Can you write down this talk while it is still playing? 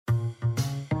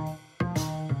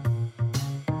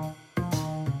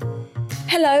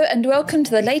Hello and welcome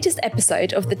to the latest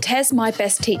episode of the TES My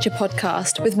Best Teacher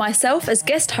podcast with myself as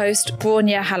guest host,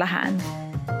 Bronya Hallahan.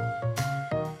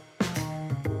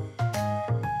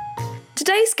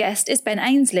 Today's guest is Ben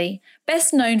Anslie,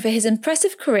 best known for his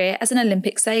impressive career as an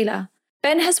Olympic sailor.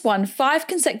 Ben has won 5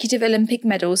 consecutive Olympic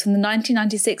medals from the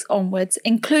 1996 onwards,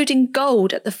 including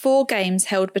gold at the 4 games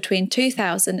held between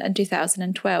 2000 and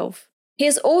 2012. He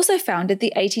has also founded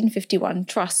the 1851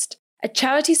 Trust, a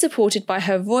charity supported by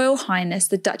Her Royal Highness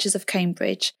the Duchess of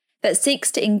Cambridge that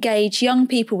seeks to engage young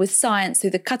people with science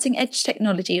through the cutting-edge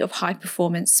technology of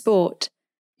high-performance sport.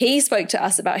 He spoke to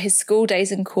us about his school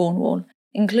days in Cornwall,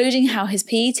 including how his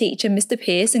PE teacher, Mr.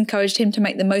 Pearce, encouraged him to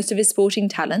make the most of his sporting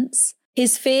talents.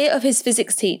 His fear of his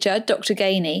physics teacher, Dr.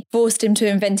 Gainey, forced him to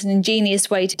invent an ingenious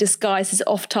way to disguise his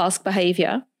off-task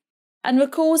behaviour, and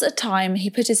recalls a time he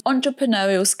put his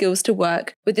entrepreneurial skills to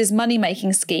work with his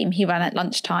money-making scheme he ran at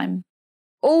lunchtime.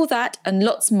 All that and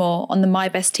lots more on the My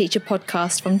Best Teacher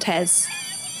podcast from TES.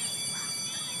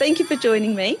 Thank you for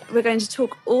joining me. We're going to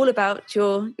talk all about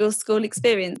your school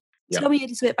experience. Yeah. Tell me a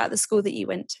little bit about the school that you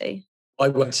went to. I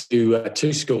went to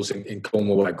 2 schools in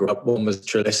Cornwall where I grew up. One was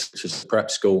Trellis, which is a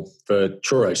prep school, for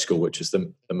Truro School, which is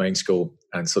the main school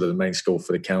and sort of the main school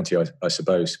for the county, I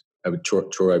suppose, with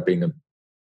Truro being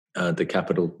the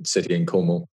capital city in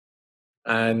Cornwall.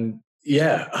 And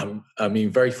yeah, I mean,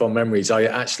 very fond memories. I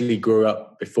actually grew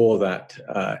up before that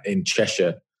in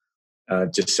Cheshire,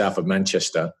 just south of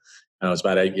Manchester. And I was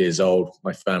about 8 years old.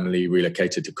 My family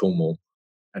relocated to Cornwall.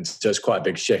 And so it's quite a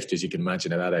big shift, as you can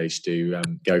imagine, at that age to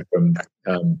go from,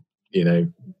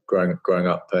 growing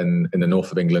up in the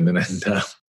north of England and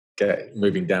then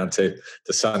moving down to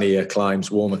the sunnier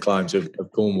climes, warmer climes of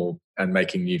Cornwall and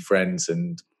making new friends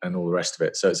and all the rest of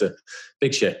it. So it's a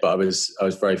big shift, but I was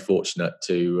very fortunate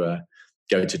to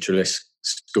go to Trellis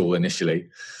School initially.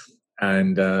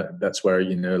 And that's where,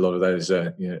 a lot of those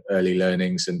early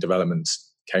learnings and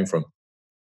developments came from.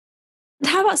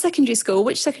 How about secondary school?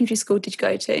 Which secondary school did you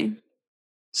go to?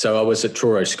 So I was at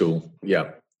Truro School,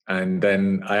 yeah. And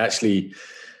then I actually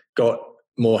got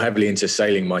more heavily into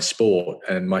sailing, my sport,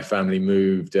 and my family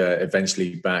moved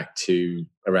eventually back to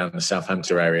around the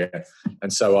Southampton area.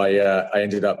 And so I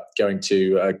ended up going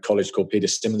to a college called Peter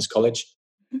Simmons College,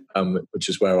 which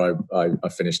is where I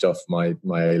finished off my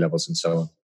A-levels and so on.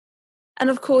 And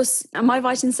of course, am I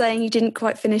right in saying you didn't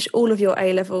quite finish all of your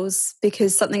A-levels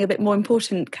because something a bit more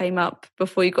important came up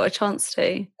before you got a chance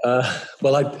to?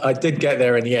 Well, I did get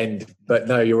there in the end, but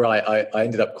no, you're right. I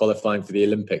ended up qualifying for the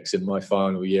Olympics in my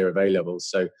final year of A-levels.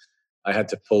 So I had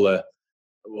to pull I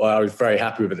was very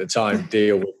happy with at the time,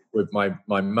 deal with my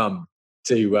mum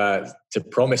to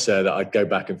promise her that I'd go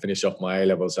back and finish off my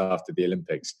A-levels after the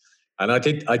Olympics. And I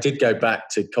did go back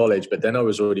to college, but then I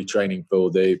was already training for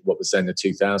what was then the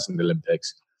 2000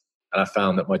 Olympics. And I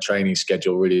found that my training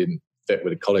schedule really didn't fit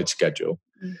with the college schedule.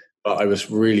 But I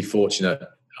was really fortunate.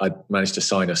 I managed to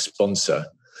sign a sponsor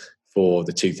for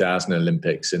the 2000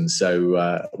 Olympics. And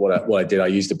so what I did, I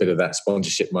used a bit of that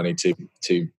sponsorship money to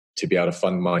be able to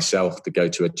fund myself to go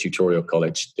to a tutorial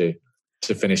college to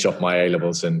finish off my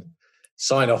A-levels and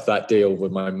sign off that deal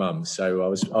with my mum. So I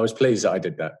was pleased that I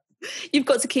did that. You've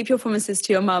got to keep your promises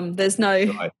to your mum. There's no...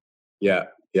 Right. Yeah.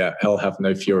 Hell have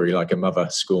no fury like a mother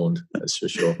scorned, that's for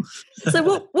sure. So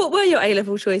what were your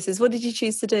A-level choices? What did you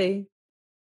choose to do?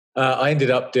 I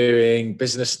ended up doing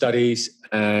business studies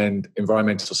and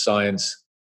environmental science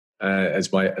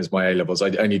as my A-levels. I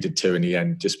only did 2 in the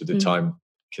end, just with the time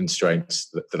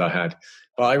constraints that I had.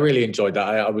 But I really enjoyed that.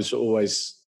 I was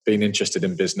always been interested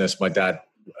in business. My dad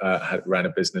ran a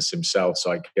business himself,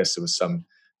 so I guess there was some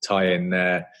tie in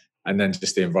there. And then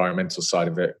just the environmental side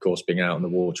of it, of course, being out on the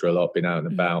water a lot, being out and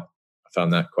about, I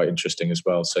found that quite interesting as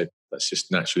well. So that's just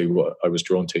naturally what I was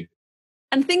drawn to.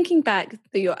 And thinking back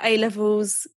to your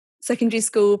A-levels, secondary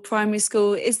school, primary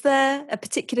school, is there a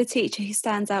particular teacher who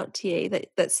stands out to you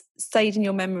that's stayed in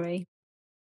your memory?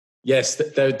 Yes,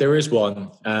 there is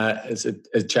one. It's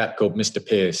a chap called Mr.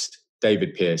 Pearce,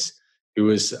 David Pearce, who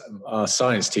was our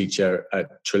science teacher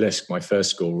at Trellis, my first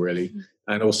school, really,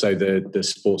 and also the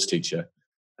sports teacher.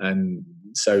 And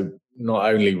so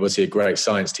not only was he a great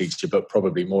science teacher, but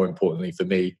probably more importantly for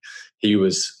me, he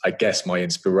was, I guess, my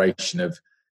inspiration of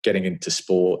getting into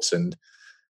sports. And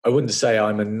I wouldn't say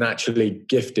I'm a naturally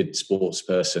gifted sports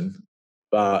person,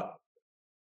 but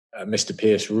Mr.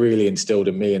 Pearce really instilled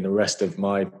in me and the rest of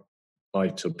my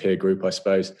sort of peer group, I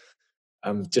suppose,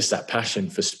 just that passion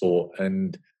for sport.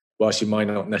 And whilst you might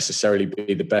not necessarily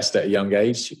be the best at a young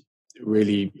age,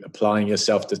 really applying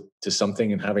yourself to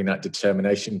something and having that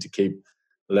determination to keep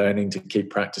learning, to keep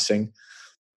practicing,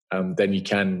 then you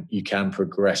can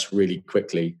progress really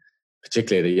quickly,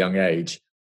 particularly at a young age.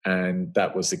 And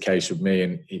that was the case with me.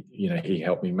 And he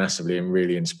helped me massively and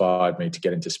really inspired me to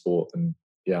get into sport. And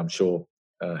yeah, I'm sure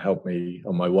helped me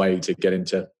on my way to get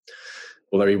into.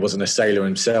 Although he wasn't a sailor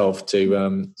himself,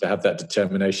 to have that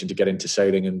determination to get into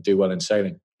sailing and do well in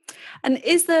sailing. And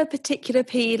is there a particular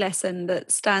PE lesson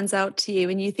that stands out to you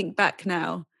when you think back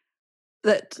now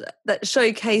that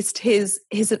showcased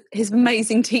his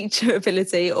amazing teacher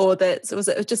ability, or was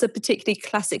it just a particularly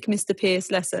classic Mr.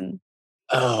 Pierce lesson?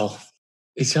 Oh,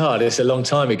 it's hard. It's a long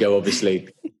time ago, obviously.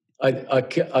 I'm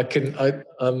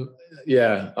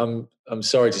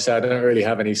sorry to say I don't really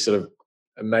have any sort of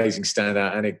amazing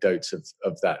standout anecdotes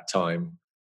of that time,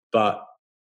 but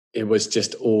it was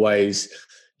just always,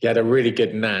 he had a really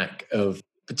good knack of,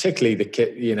 particularly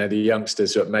the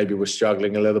youngsters that maybe were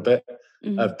struggling a little bit,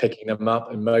 of picking them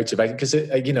up and motivating. Because, at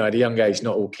a young age,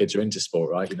 not all kids are into sport,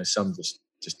 right? Some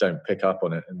just don't pick up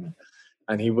on it.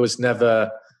 And he was never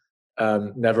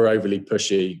overly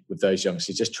pushy with those youngsters.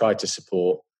 He just tried to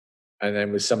support. And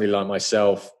then with somebody like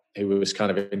myself, who was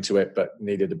kind of into it, but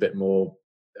needed a bit more,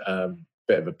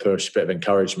 bit of a push, bit of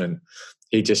encouragement,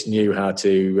 he just knew how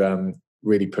to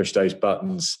really push those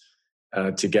buttons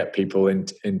to get people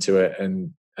into it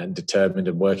and determined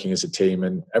and working as a team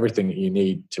and everything that you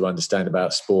need to understand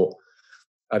about sport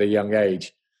at a young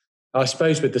age. I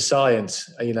suppose with the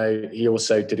science, he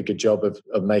also did a good job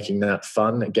of making that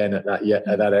fun. Again, at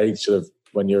that age, sort of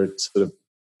when you're sort of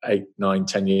 8, 9,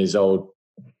 10 years old,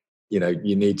 you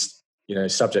need,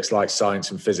 subjects like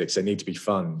science and physics, they need to be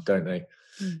fun, don't they?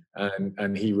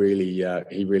 And he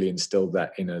really instilled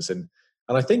that in us. And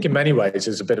I think in many ways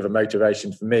it's a bit of a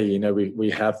motivation for me. We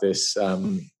have this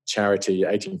charity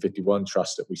 1851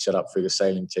 trust that we set up through the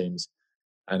sailing teams.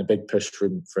 And a big push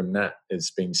from that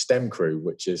has been STEM Crew,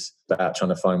 which is about trying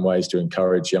to find ways to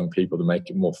encourage young people to make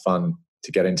it more fun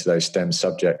to get into those STEM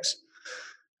subjects.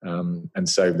 And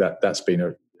so that's been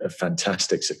a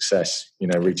fantastic success,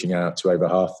 reaching out to over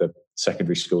half the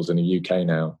secondary schools in the UK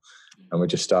now. And we're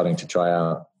just starting to try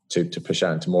out to push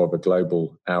out into more of a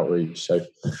global outreach. So,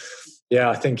 yeah,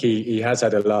 I think he has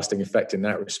had a lasting effect in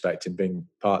that respect, in being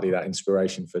partly that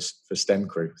inspiration for STEM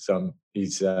Crew. So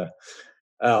he's...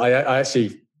 I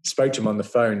actually spoke to him on the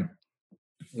phone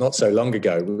not so long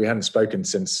ago. We hadn't spoken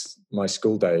since my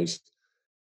school days,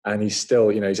 and he's still,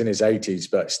 he's in his 80s,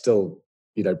 but still,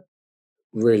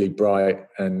 really bright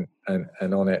and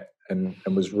on it, and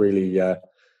was really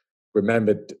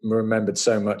remembered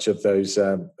so much of those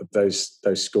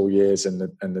school years and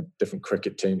the different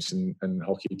cricket teams and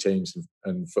hockey teams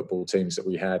and football teams that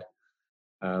we had.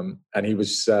 And he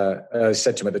was, I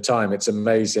said to him at the time, it's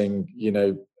amazing,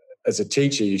 as a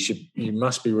teacher, you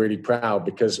must be really proud,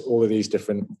 because all of these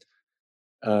different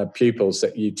pupils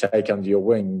that you take under your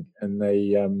wing, and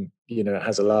they, it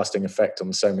has a lasting effect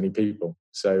on so many people.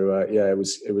 So it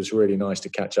was really nice to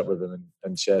catch up with them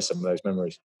and share some of those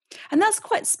memories. And that's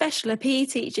quite special. A PE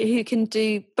teacher who can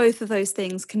do both of those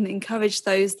things, can encourage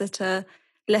those that are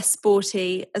less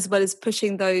sporty, as well as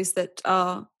pushing those that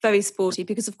are very sporty,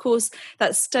 because of course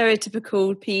that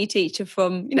stereotypical PE teacher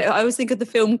from, I always think of the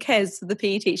film Kes, the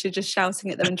PE teacher just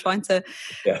shouting at them and trying to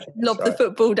lob the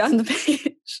football down the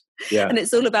pitch. Yeah. And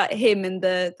it's all about him and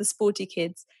the sporty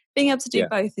kids. Being able to do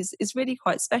both is really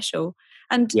quite special.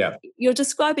 And you're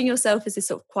describing yourself as this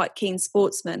sort of quite keen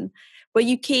sportsman. Were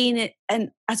you keen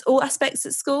at all aspects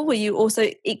at school? Were you also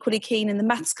equally keen in the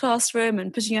maths classroom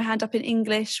and putting your hand up in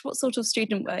English? What sort of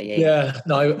student were you? Yeah,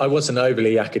 no, I wasn't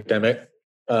overly academic.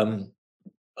 I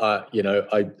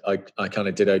kind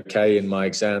of did okay in my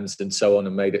exams and so on,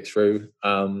 and made it through.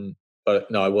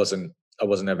 But no, I wasn't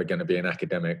ever going to be an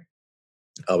academic.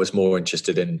 I was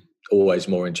always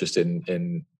more interested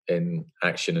in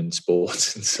action and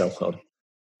sports and so on.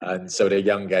 And so at a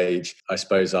young age, I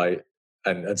suppose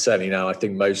and certainly now, I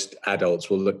think most adults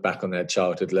will look back on their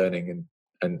childhood learning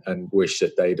and wish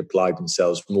that they'd applied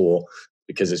themselves more,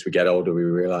 because as we get older, we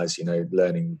realise,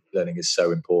 learning is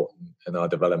so important, and our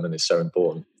development is so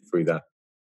important through that.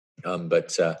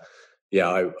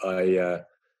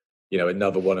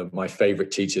 Another one of my favourite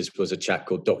teachers was a chap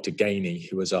called Dr. Gainey,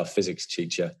 who was our physics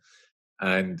teacher,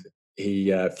 and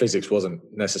physics wasn't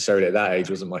necessarily at that age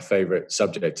wasn't my favorite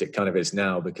subject. It kind of is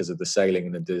now, because of the sailing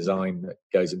and the design that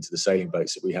goes into the sailing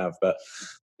boats that we have. But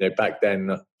back then,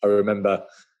 I remember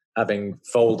having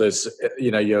folders.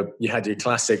 You had your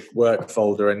classic work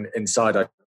folder, and inside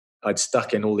I'd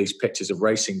stuck in all these pictures of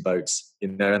racing boats.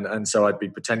 And so I'd be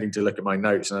pretending to look at my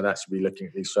notes, and I'd actually be looking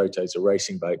at these photos of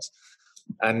racing boats.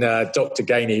 And Dr.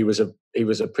 Gainey, he was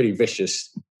a pretty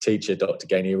vicious teacher. Dr.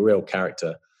 Gainey, a real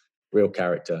character.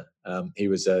 He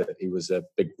was a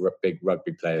big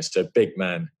rugby player, so big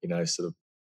man, sort of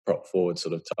prop forward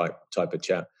sort of type of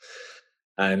chap.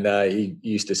 and he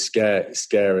used to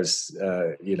scare us.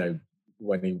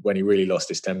 When he really lost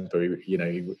his temper,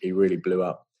 he really blew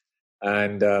up.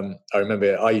 And I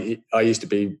remember I used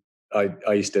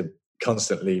to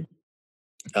constantly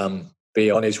be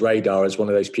on his radar as one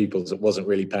of those people that wasn't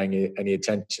really paying any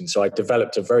attention. So I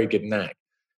developed a very good knack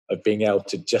of being able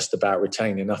to just about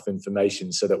retain enough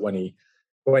information so that when he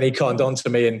conned on to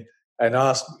me and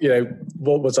asked,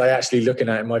 what was I actually looking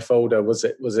at in my folder? Was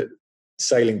it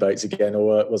sailing boats again,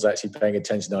 or was I actually paying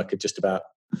attention? I could just about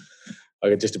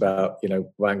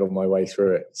wangle my way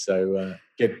through it. So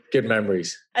good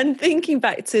memories. And thinking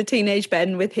back to teenage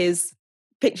Ben with his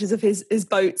pictures of his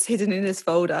boats hidden in his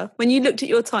folder, when you looked at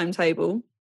your timetable,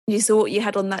 you saw what you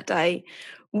had on that day,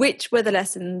 which were the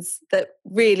lessons that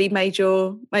really made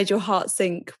your heart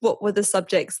sink? What were the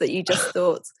subjects that you just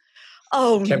thought,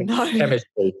 no?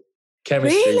 Chemistry.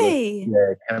 Really?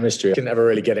 Chemistry. I couldn't ever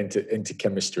really get into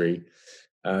chemistry.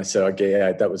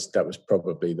 That was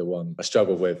probably the one I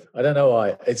struggled with. I don't know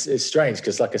why. It's strange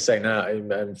because, like I say now,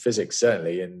 in physics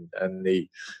certainly, and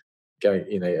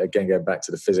going back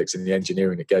to the physics and the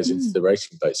engineering that goes into the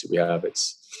racing boats that we have,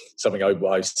 it's something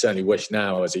I certainly wish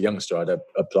now as a youngster I'd have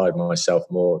applied myself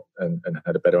more and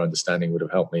had a better understanding. Would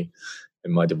have helped me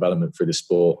in my development through the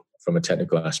sport from a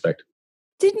technical aspect.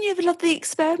 Didn't you ever love the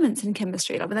experiments in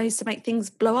chemistry, like when they used to make things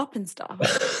blow up and stuff?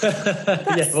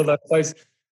 Yeah, well,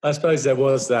 I suppose there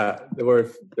was that. There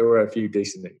were a few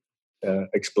decent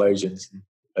explosions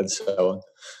and so on.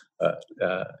 I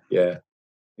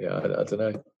don't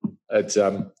know. It's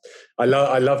I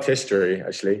loved history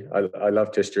actually. I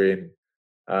loved history,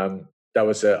 and that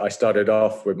was I started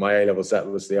off with my A levels. That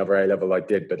was the other A level I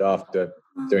did, but after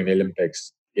doing the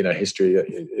Olympics,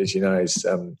 history, as you know,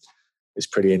 is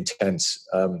pretty intense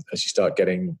as you start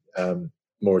getting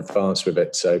more advanced with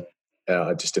it. So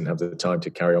I just didn't have the time to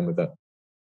carry on with that.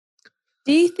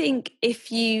 Do you think if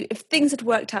things had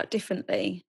worked out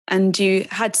differently and you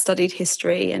had studied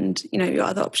history and your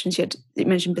other options, you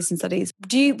mentioned business studies,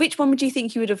 which one would you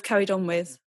think you would have carried on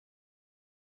with?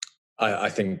 I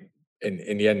think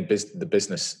in the end, the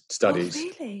business studies.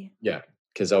 Oh, really? Yeah,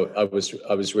 because I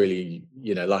was really,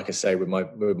 like I say, with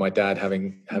my dad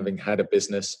having had a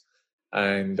business,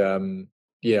 and I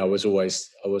was always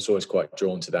quite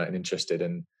drawn to that and interested,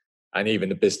 and even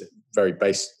the business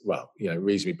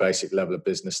reasonably basic level of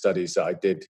business studies that I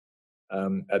did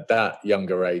at that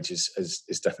younger age has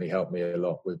definitely helped me a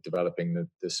lot with developing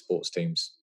the sports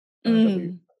teams that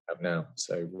we have now.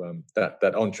 So that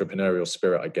entrepreneurial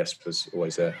spirit, I guess, was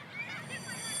always there.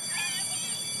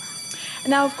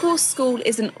 Now, of course, school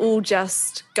isn't all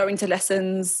just going to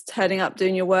lessons, turning up,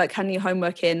 doing your work, handing your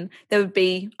homework in. There would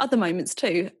be other moments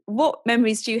too. What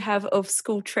memories do you have of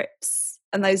school trips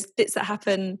and those bits that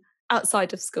happen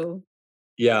outside of school?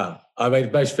 Yeah, I mean,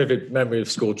 the most vivid memory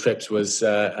of school trips was,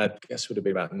 I guess would have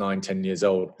been about 9-10 years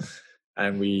old.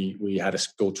 And we had a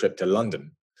school trip to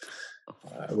London,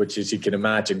 which, as you can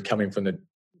imagine, coming from the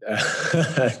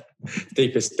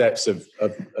deepest depths of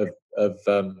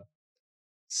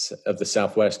the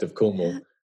southwest of Cornwall,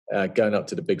 going up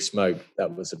to the Big Smoke,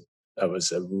 that was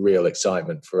a real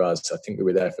excitement for us. I think we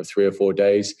were there for 3 or 4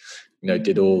 days.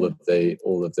 Did all of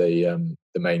the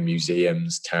main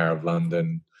museums, Tower of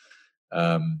London.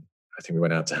 I think we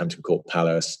went out to Hampton Court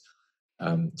Palace.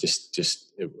 And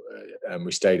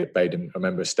we stayed at Baden. I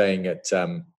remember staying at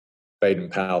Baden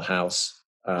Powell House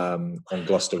on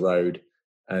Gloucester Road,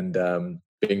 and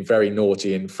being very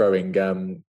naughty and throwing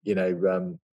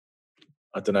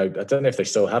I don't know if they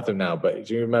still have them now, but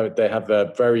do you remember they have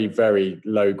very, very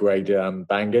low grade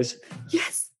bangers?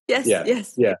 Yes.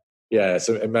 Yeah.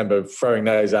 So I remember throwing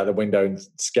those out the window and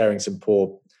scaring some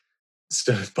poor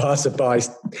passerbys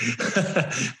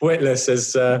witless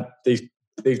as these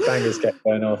bangers kept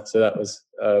going off. So that was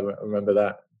I remember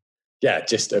that. Yeah,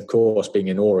 just of course being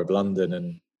in awe of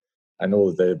London and all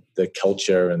of the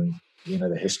culture and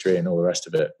the history and all the rest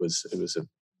of it was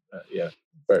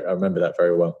I remember that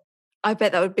very well. I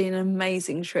bet that would be an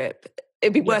amazing trip.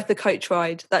 It'd be worth the coach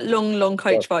ride, that long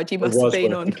coach ride you must have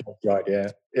been on. Right,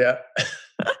 yeah.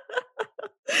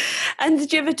 And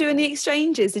did you ever do any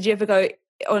exchanges? Did you ever go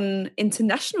on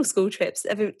international school trips?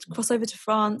 Ever cross over to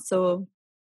France or?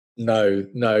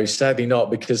 No, sadly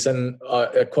not, because then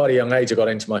at quite a young age I got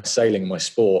into my sailing, my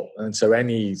sport, and so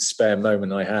any spare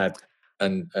moment I had,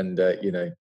 and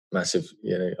massive,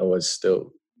 I was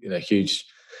still huge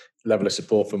level of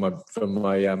support from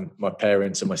my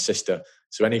parents and my sister.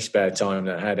 So any spare time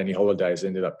that I had, any holidays,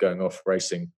 ended up going off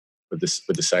racing with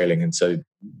the sailing, and so it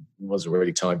wasn't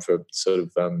really time for sort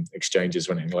of exchanges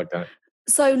or anything like that.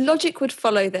 So logic would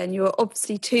follow then. You were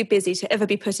obviously too busy to ever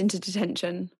be put into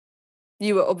detention.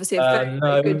 You were obviously a very,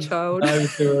 very good child. No,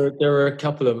 there were a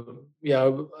couple of,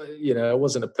 I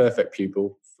wasn't a perfect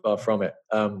pupil, far from it.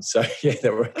 So yeah,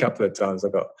 there were a couple of times I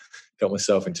got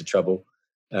myself into trouble,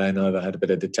 and either had a bit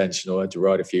of detention or I had to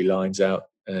write a few lines out.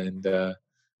 And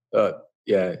but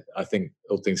yeah, I think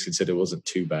all things considered, it wasn't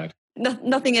too bad.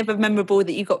 Nothing ever memorable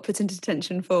that you got put into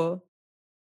detention for?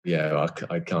 Yeah,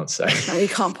 I can't say. No, you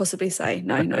can't possibly say.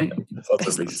 No.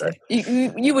 Possibly say.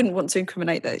 You wouldn't want to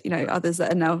incriminate that, others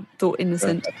that are now thought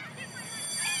innocent.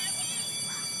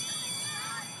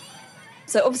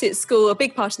 So obviously at school, a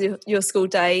big part of your school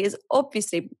day is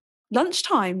obviously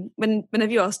lunchtime.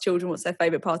 Whenever you ask children what's their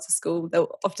favourite part of school,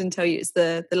 they'll often tell you it's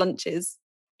the lunches.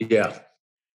 Yeah.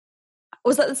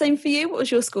 Was that the same for you? What was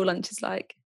your school lunches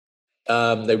like?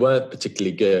 They weren't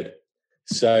particularly good.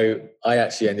 So I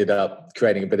actually ended up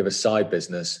creating a bit of a side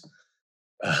business,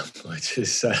 which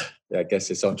is, I guess,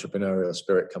 this entrepreneurial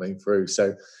spirit coming through.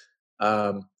 So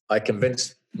I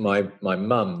convinced my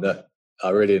mum that I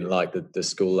really didn't like the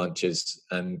school lunches,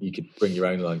 and you could bring your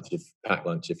own lunch, pack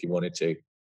lunch, if you wanted to.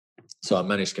 So I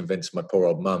managed to convince my poor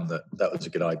old mum that was a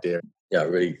good idea. Yeah, I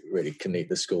really, really couldn't eat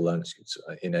the school lunch; it's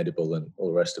inedible and all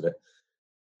the rest of it.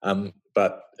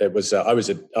 But it was I was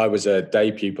a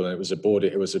day pupil, and it was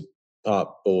a part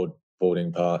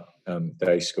boarding, part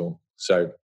day school.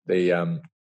 So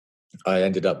I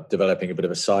ended up developing a bit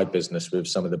of a side business with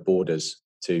some of the boarders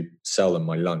to sell them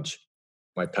my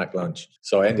packed lunch.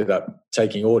 So I ended up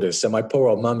taking orders. So my poor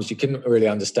old mums, you couldn't really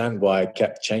understand why I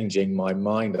kept changing my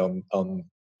mind on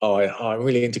I'm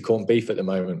really into corned beef at the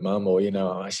moment, mum, or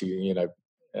I'm actually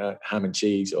ham and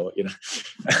cheese, or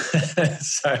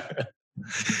so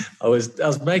I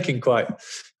was making quite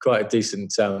a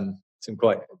decent some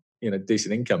quite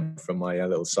decent income from my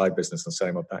little side business and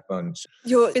selling my packed lunch.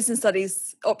 Your business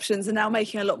studies options are now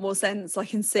making a lot more sense. I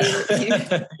can see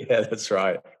that you. Yeah, that's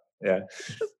right. Yeah,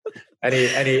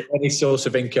 any source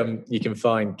of income you can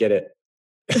find, get it.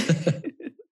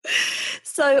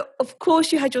 So, of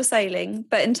course, you had your sailing,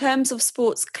 but in terms of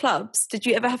sports clubs, did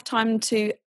you ever have time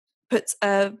to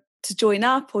to join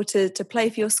up or to play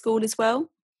for your school as well?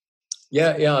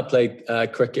 Yeah. I played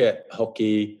cricket,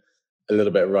 hockey, a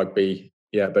little bit of rugby.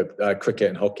 Yeah, but cricket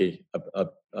and hockey,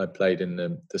 I played in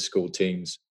the school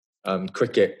teams.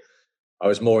 Cricket, I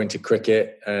was more into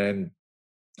cricket, and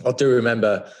I do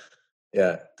remember.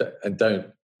 Yeah,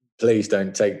 and please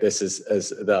don't take this as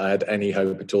that I had any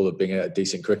hope at all of being a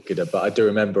decent cricketer. But I do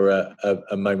remember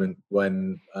a moment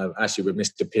when actually with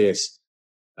Mr. Pearce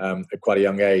at quite a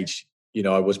young age.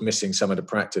 I was missing some of the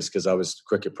practice because I was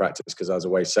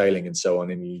away sailing and so on.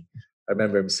 And I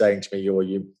remember him saying to me,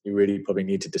 "You really probably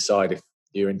need to decide if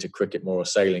you're into cricket more or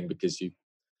sailing, because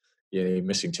you're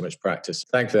missing too much practice."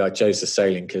 Thankfully, I chose the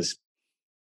sailing because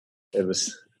it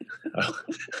was.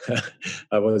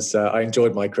 I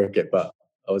enjoyed my cricket, but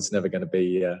I was never going to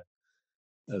be. I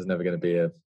was never going to be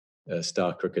a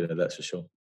star cricketer. That's for sure.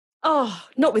 Oh,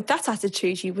 not with that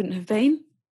attitude, you wouldn't have been.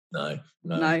 No.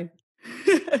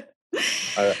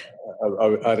 I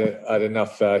had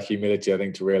enough humility, I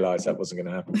think, to realise that wasn't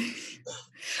going to happen.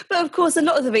 But of course, a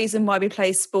lot of the reason why we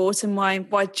play sport and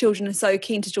why children are so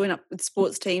keen to join up with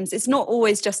sports teams, it's not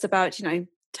always just about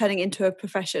turning it into a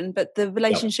profession, but the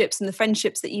relationships and the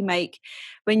friendships that you make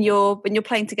when you're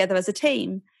playing together as a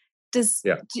team. Do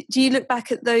you look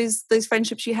back at those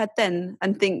friendships you had then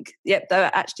and think, yep, they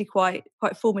were actually quite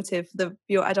formative for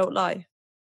your adult life?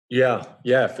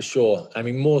 Yeah, for sure. I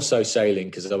mean, more so sailing,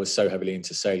 because I was so heavily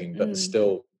into sailing, but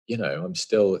still, I'm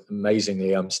still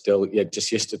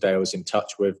just yesterday I was in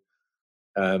touch with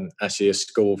actually a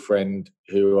school friend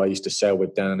who I used to sail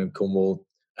with down in Cornwall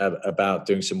about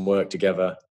doing some work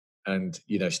together, and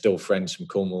still friends from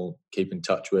Cornwall, keep in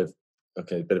touch with.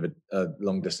 Okay, a bit of a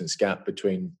long distance gap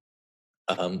between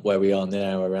where we are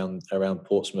now around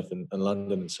Portsmouth and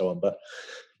London and so on, but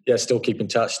yeah, still keep in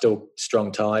touch, still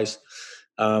strong ties.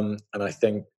 And I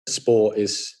think sport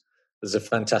there's a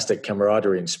fantastic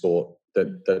camaraderie in sport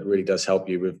that really does help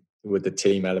you with the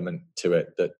team element to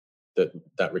it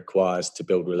that requires to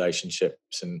build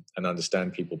relationships and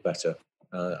understand people better.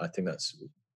 I think that's,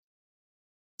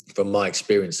 from my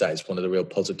experience, that is one of the real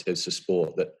positives of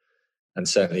sport, and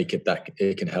certainly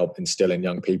it can help instill in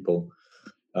young people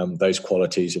those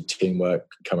qualities of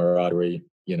teamwork, camaraderie,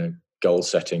 goal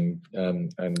setting,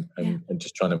 and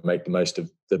just trying to make the most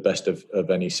of the best of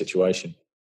any situation.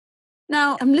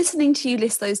 Now, I'm listening to you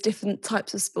list those different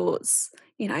types of sports.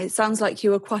 It sounds like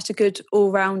you were quite a good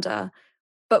all-rounder,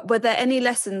 but were there any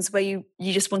lessons where you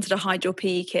just wanted to hide your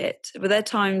PE kit? Were there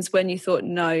times when you thought,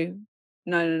 no,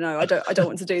 I don't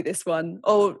want to do this one?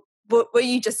 Or were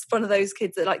you just one of those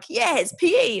kids that like, yeah, it's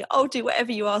PE, I'll do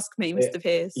whatever you ask me, Mr.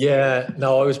 Pierce? Yeah,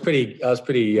 no, I was pretty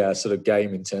sort of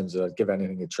game in terms of I'd give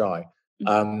anything a try.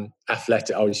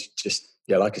 Athletic, I was just,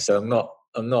 like I said, I'm not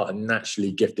a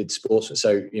naturally gifted sportsman.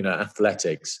 So,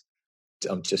 athletics,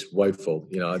 I'm just woeful.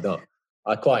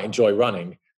 I quite enjoy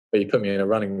running, but you put me in a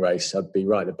running race, I'd be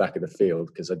right at the back of the field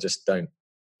because I just don't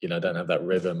have that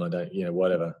rhythm. I don't,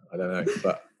 whatever. I don't know.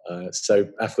 But so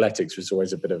athletics was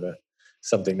always a bit of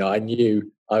something that I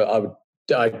knew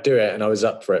I'd do it and I was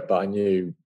up for it, but I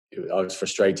knew I was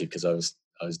frustrated because I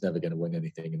was never going to win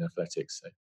anything in athletics. So,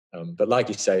 but like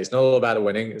you say, it's not all about the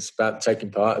winning; it's about taking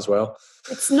part as well.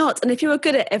 It's not, and if you were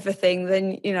good at everything,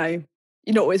 then you're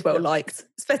not always well liked.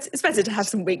 It's better to have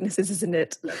some weaknesses, isn't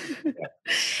it? Yeah.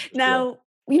 Now,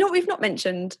 we've not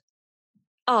mentioned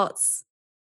arts.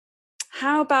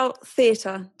 How about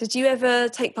theatre? Did you ever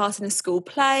take part in a school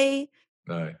play?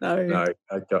 No. I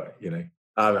got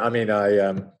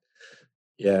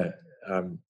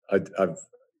I've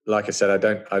like I said,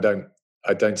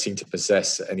 I don't seem to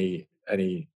possess any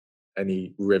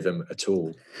rhythm at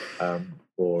all,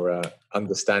 or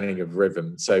understanding of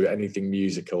rhythm. So anything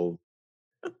musical,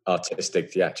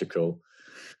 artistic, theatrical.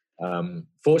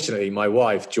 Fortunately, my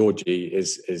wife Georgie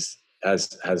has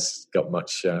got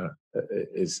much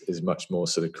is much more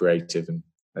sort of creative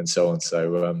and so on.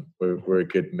 So we're a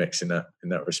good mix in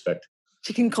that respect.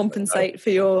 She can compensate for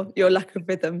your lack of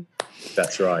rhythm.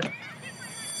 That's right.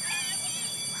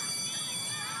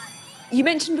 You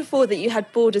mentioned before that you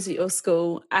had boarders at your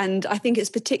school, and I think it's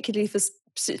particularly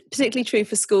true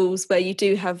for schools where you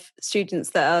do have students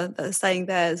that are staying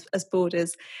there as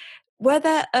boarders. Were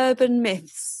there urban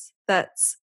myths that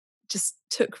just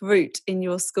took root in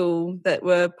your school that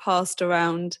were passed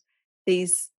around,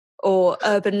 or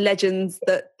urban legends,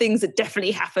 that things that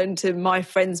definitely happened to my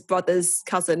friend's brother's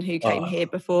cousin who came here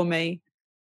before me?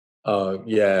 Oh,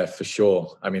 yeah, for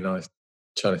sure. I mean, I was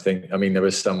trying to think. I mean, there were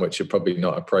some which are probably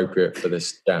not appropriate for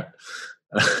this chat,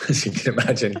 as you can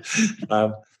imagine.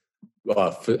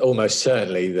 Well, almost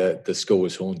certainly the school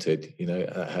was haunted.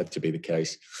 That had to be the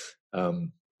case.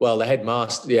 Well, the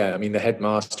headmaster, the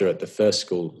headmaster at the first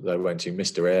school that I went to,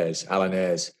 Mr. Ayres, Alan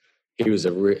Ayres, he was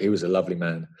a lovely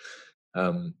man.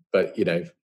 But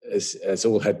as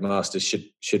all headmasters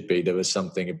should be, there was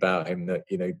something about him that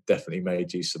definitely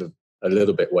made you sort of a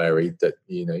little bit wary that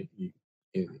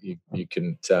you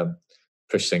couldn't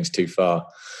push things too far.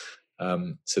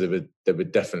 So there were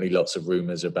definitely lots of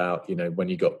rumours about when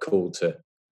you got called to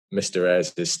Mr.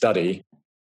 Ayres' study,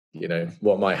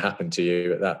 what might happen to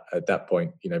you at that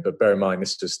point. But bear in mind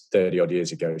this was 30 odd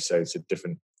years ago, so it's a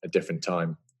different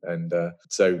time, and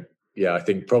so I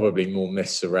think probably more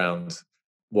myths around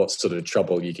what sort of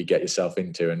trouble you could get yourself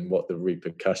into and what the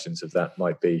repercussions of that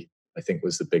might be, I think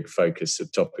was the big focus of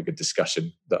topic of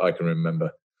discussion that I can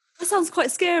remember. That sounds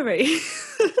quite scary.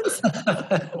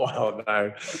 Well,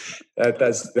 no,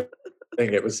 that's the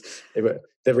thing.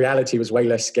 The reality was way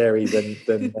less scary than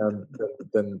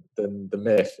the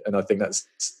myth, and I think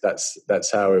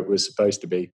that's how it was supposed to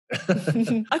be.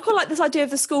 I quite like this idea of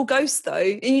the school ghost, though.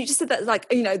 And you just said that, like,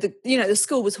 the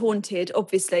school was haunted.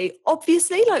 Obviously,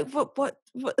 like what?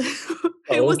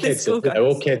 Who was this school ghost?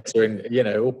 All kids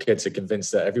are all kids are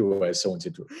convinced that everywhere is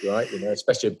haunted, right?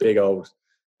 Especially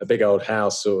a big old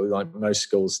house, or like most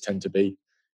schools tend to be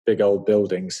big old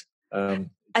buildings.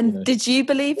 And did you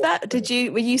believe that?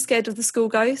 Were you scared of the school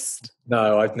ghost?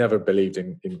 No, I've never believed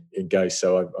in ghosts,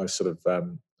 so I sort of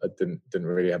I didn't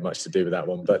really have much to do with that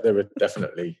one. But there were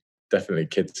definitely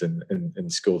kids in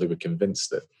school who were convinced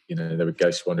that there were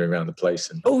ghosts wandering around the place,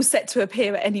 and all set to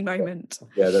appear at any moment.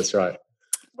 Yeah, that's right.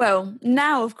 Well,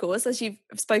 now, of course, as you've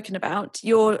spoken about,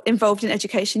 you're involved in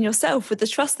education yourself with the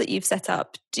trust that you've set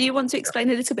up. Do you want to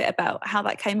explain a little bit about how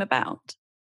that came about?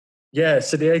 Yeah,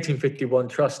 so the 1851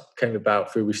 Trust came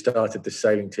about through, we started the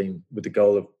sailing team with the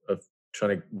goal of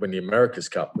trying to win the America's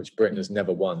Cup, which Britain has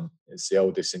never won. It's the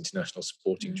oldest international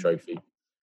sporting trophy.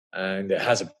 And it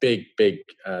has a big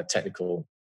technical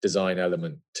design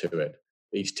element to it.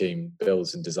 Each team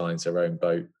builds and designs their own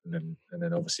boat and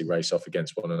then obviously race off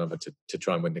against one another to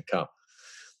try and win the cup.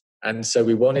 And so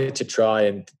we wanted to try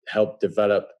and help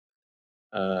develop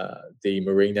the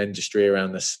marine industry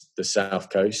around the south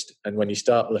coast. And when you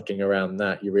start looking around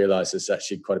that, you realise there's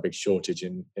actually quite a big shortage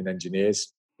in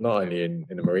engineers, not only in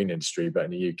the marine industry, but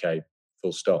in the UK,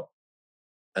 full stop.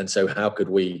 And so how could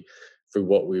we, through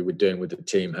what we were doing with the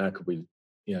team, how could we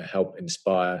help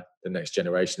inspire the next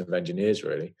generation of engineers,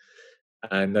 really?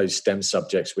 And those STEM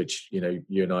subjects, which you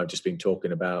and I have just been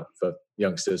talking about, for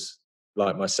youngsters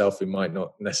like myself who might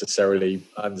not necessarily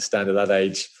understand at that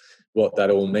age what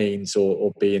that all means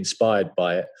or be inspired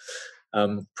by it.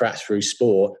 perhaps through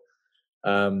sport,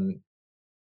 help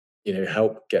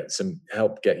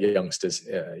get youngsters,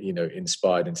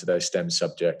 inspired into those STEM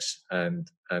subjects and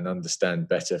understand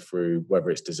better through whether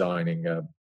it's designing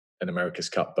an America's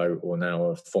Cup boat or now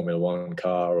a Formula One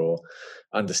car, or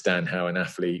understand how an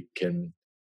athlete can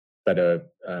better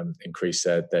increase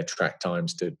their track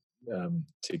times to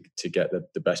get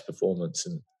the best performance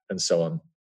and so on.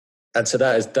 And so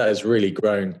that has really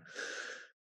grown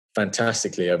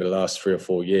fantastically over the last 3 or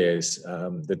 4 years.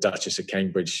 The Duchess of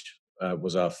Cambridge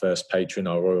was our first patron,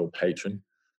 our royal patron.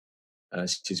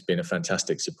 She's been a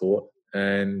fantastic support,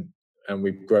 and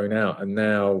we've grown out. And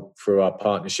now through our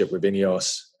partnership with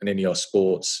Ineos and Ineos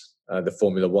Sports, the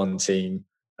Formula One team,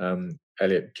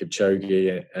 Eliud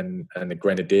Kipchoge and the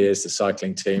Grenadiers, the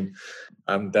cycling team,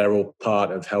 they're all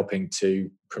part of helping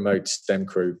to promote STEM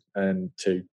Crew and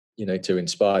to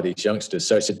inspire these youngsters.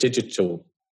 So it's a digital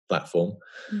platform.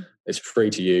 It's free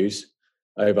to use.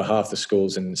 Over half the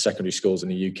schools and secondary schools in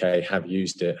the UK have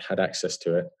used it, had access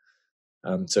to it.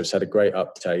 So it's had a great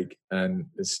uptake, and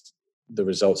the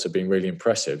results have been really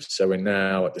impressive. So we're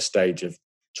now at the stage of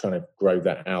trying to grow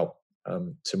that out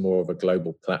to more of a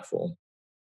global platform.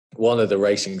 One of the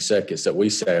racing circuits that we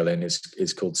sail in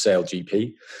is called Sail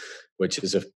GP, which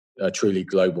is a truly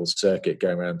global circuit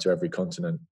going around to every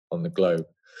continent on the globe.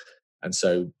 And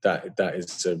so that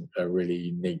is a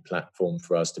really neat platform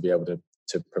for us to be able to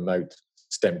promote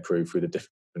STEM Crew through the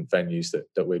different venues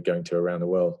that we're going to around the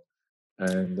world,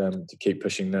 and to keep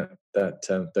pushing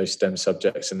those STEM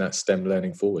subjects and that STEM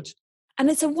learning forwards. And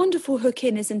it's a wonderful hook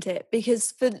in, isn't it?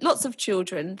 Because for lots of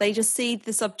children, they just see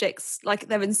the subjects like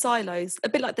they're in silos, a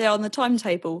bit like they are on the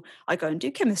timetable. I go and do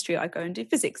chemistry, I go and do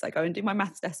physics, I go and do my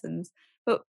maths lessons.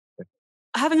 But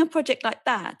having a project like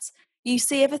that, you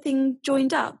see everything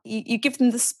joined up. You give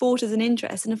them the sport as an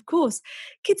interest. And of course,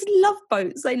 kids love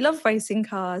boats, they love racing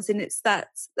cars. And it's that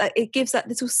it gives that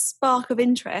little spark of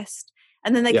interest.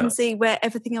 And then they can see where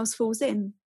everything else falls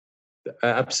in.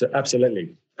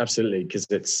 Absolutely, because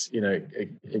it's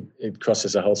it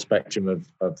crosses a whole spectrum of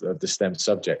the STEM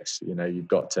subjects. You've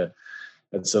got to.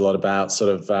 It's a lot about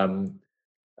sort of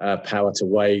power to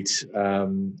weight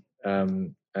and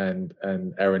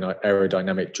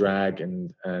aerodynamic drag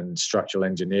and structural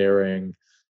engineering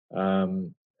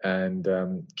and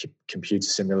computer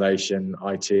simulation,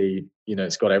 IT.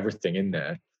 It's got everything in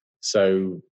there.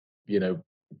 So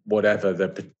whatever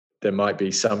there might be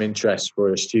some interest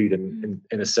for a student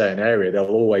in a certain area, there'll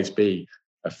always be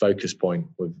a focus point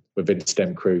within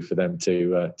STEM Crew for them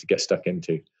to get stuck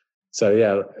into. So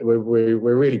yeah, we're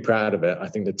really proud of it. I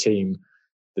think the team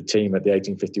at the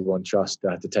 1851 Trust,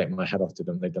 I have to take my hat off to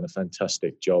them. They've done a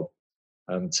fantastic job.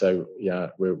 So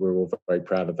yeah, we're all very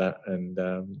proud of that, and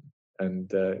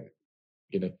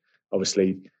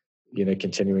obviously,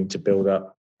 continuing to build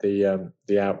up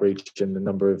the outreach and the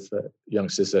number of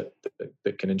youngsters that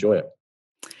can enjoy it.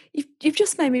 You've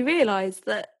just made me realise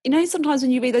that, sometimes when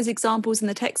you read those examples in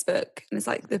the textbook and it's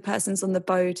like the person's on the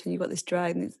boat and you've got this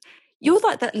drag, and you're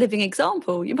like that living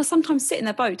example. You must sometimes sit in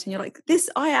a boat and you're like,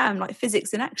 I am like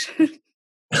physics in action.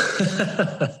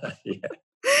 Yeah.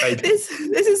 This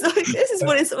is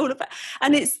what it's all about.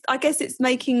 And I guess it's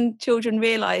making children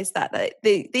realise that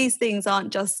these things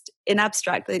aren't just in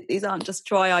abstract. These aren't just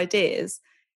dry ideas.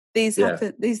 These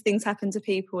things happen to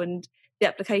people, and the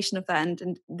application of that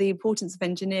and the importance of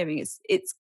engineering.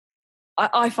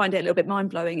 I find it a little bit mind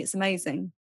blowing. It's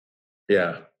amazing.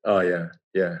 Yeah. Oh yeah.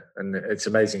 Yeah. And it's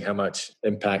amazing how much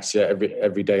impacts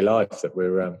everyday life that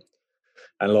we're and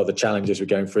a lot of the challenges we're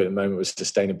going through at the moment with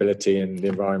sustainability and the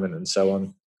environment and so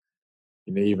on.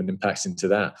 Even impacts into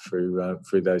that through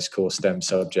those core STEM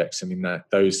subjects. I mean,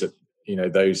 those are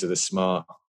the smart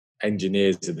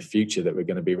engineers of the future that we're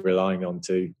going to be relying on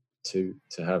to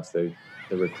have the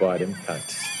required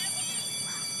impact.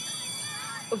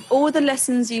 Of all the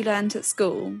lessons you learned at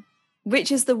school,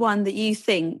 which is the one that you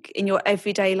think in your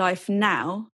everyday life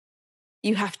now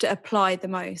you have to apply the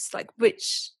most? Like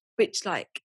which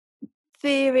like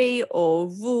theory or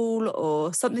rule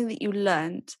or something that you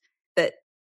learned that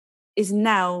is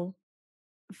now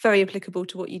very applicable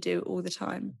to what you do all the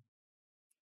time?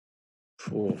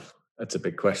 Oh, that's a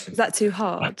big question. Is that too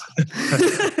hard?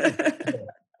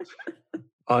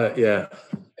 Yeah.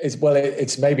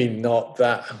 It's maybe not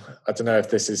that. I don't know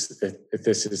if this is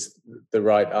the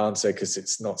right answer, because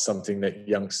it's not something that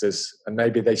youngsters, and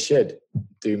maybe they should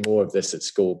do more of this at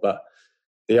school. But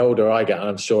the older I get, and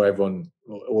I'm sure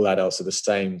all adults are the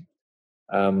same,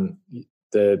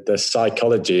 the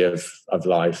psychology of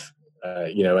life,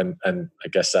 and I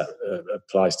guess that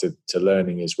applies to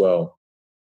learning as well,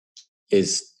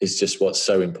 is just what's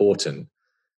so important.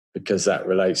 because that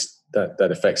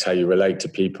affects how you relate to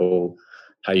people,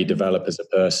 how you develop as a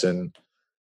person,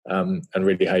 and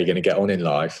really how you're going to get on in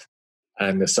life.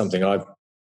 And there's something we're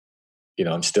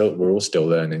all still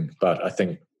learning, but I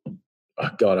think,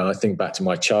 I think back to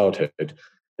my childhood.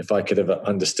 If I could have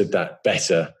understood that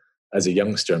better as a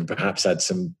youngster and perhaps had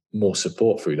some more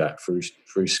support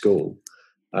through school,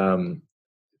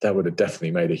 that would have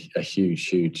definitely made a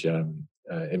huge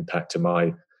impact to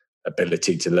my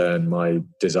ability to learn, my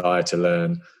desire to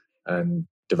learn, and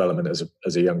development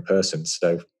as a young person.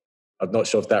 So I'm not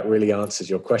sure if that really answers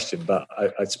your question, but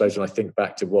I suppose when I think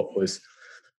back to what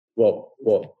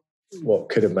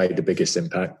could have made the biggest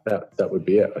impact, that would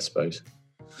be it, I suppose.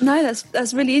 No,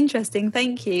 that's really interesting.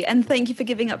 Thank you. And thank you for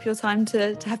giving up your time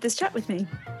to have this chat with me.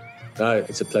 No,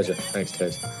 it's a pleasure. Thanks,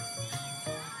 Tez.